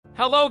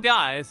Hello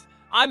guys,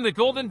 I'm the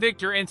Golden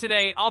Victor and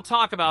today I'll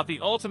talk about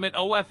the ultimate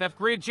OFF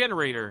grid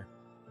generator.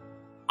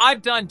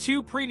 I've done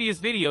 2 previous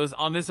videos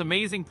on this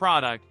amazing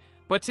product,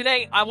 but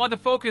today I want to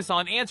focus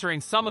on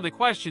answering some of the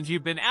questions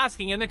you've been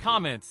asking in the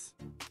comments.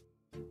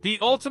 The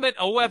ultimate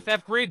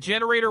OFF grid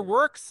generator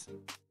works?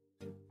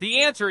 The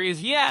answer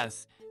is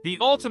yes, the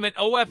ultimate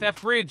OFF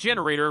grid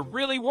generator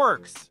really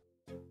works.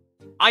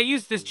 I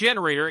used this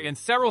generator in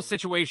several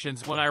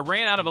situations when I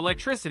ran out of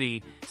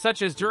electricity,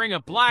 such as during a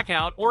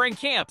blackout or in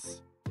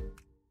camps.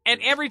 And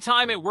every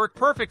time it worked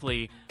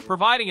perfectly,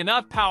 providing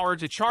enough power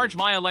to charge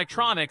my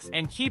electronics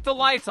and keep the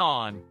lights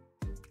on.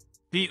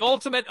 The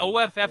ultimate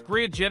OFF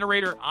grid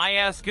generator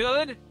is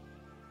good?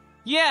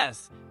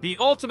 Yes, the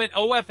ultimate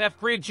OFF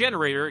grid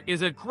generator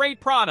is a great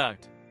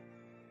product.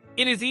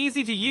 It is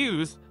easy to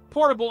use,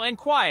 portable and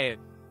quiet.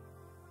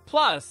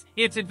 Plus,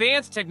 its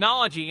advanced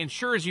technology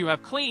ensures you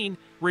have clean,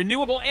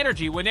 renewable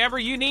energy whenever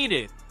you need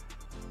it.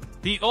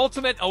 The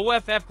ultimate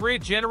OFF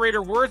grid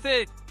generator worth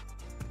it?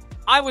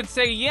 I would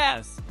say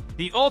yes,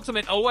 the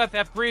ultimate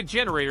OFF grid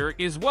generator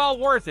is well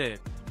worth it.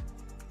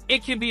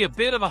 It can be a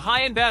bit of a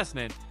high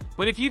investment,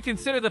 but if you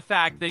consider the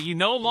fact that you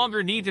no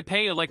longer need to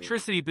pay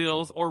electricity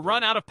bills or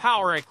run out of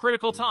power at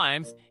critical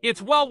times,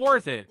 it's well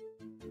worth it.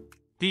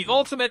 The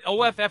ultimate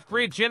OFF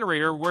grid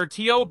generator where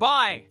to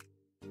buy?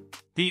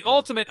 The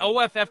ultimate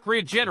OFF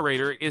grid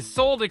generator is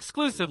sold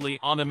exclusively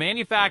on the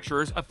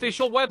manufacturer's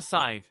official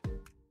website.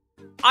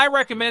 I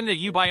recommend that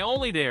you buy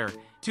only there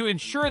to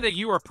ensure that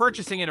you are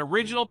purchasing an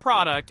original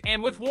product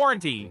and with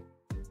warranty.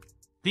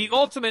 The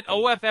ultimate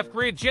OFF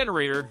grid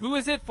generator, who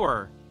is it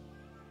for?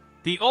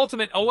 The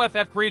ultimate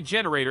OFF grid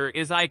generator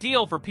is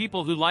ideal for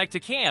people who like to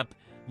camp,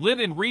 live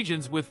in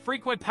regions with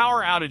frequent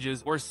power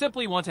outages, or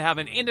simply want to have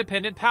an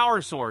independent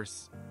power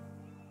source.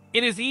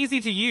 It is easy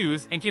to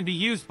use and can be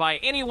used by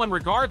anyone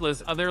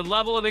regardless of their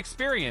level of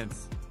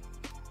experience.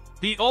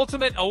 The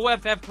ultimate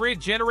OFF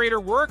grid generator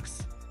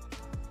works?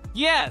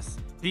 Yes,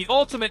 the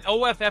ultimate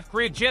OFF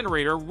grid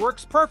generator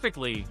works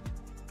perfectly.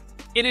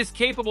 It is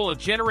capable of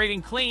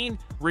generating clean,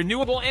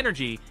 renewable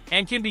energy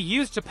and can be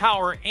used to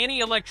power any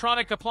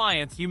electronic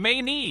appliance you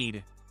may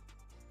need.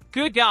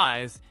 Good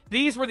guys,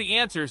 these were the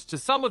answers to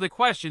some of the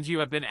questions you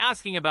have been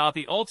asking about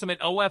the ultimate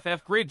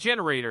OFF grid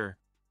generator.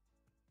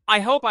 I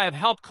hope I have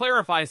helped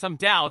clarify some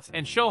doubts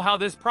and show how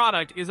this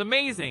product is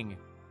amazing.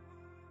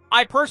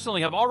 I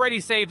personally have already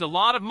saved a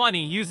lot of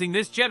money using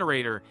this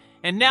generator,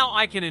 and now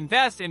I can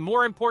invest in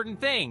more important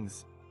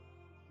things.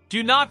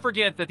 Do not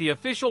forget that the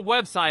official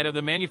website of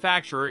the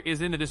manufacturer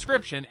is in the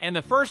description and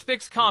the first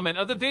fixed comment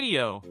of the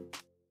video.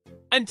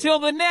 Until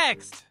the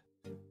next!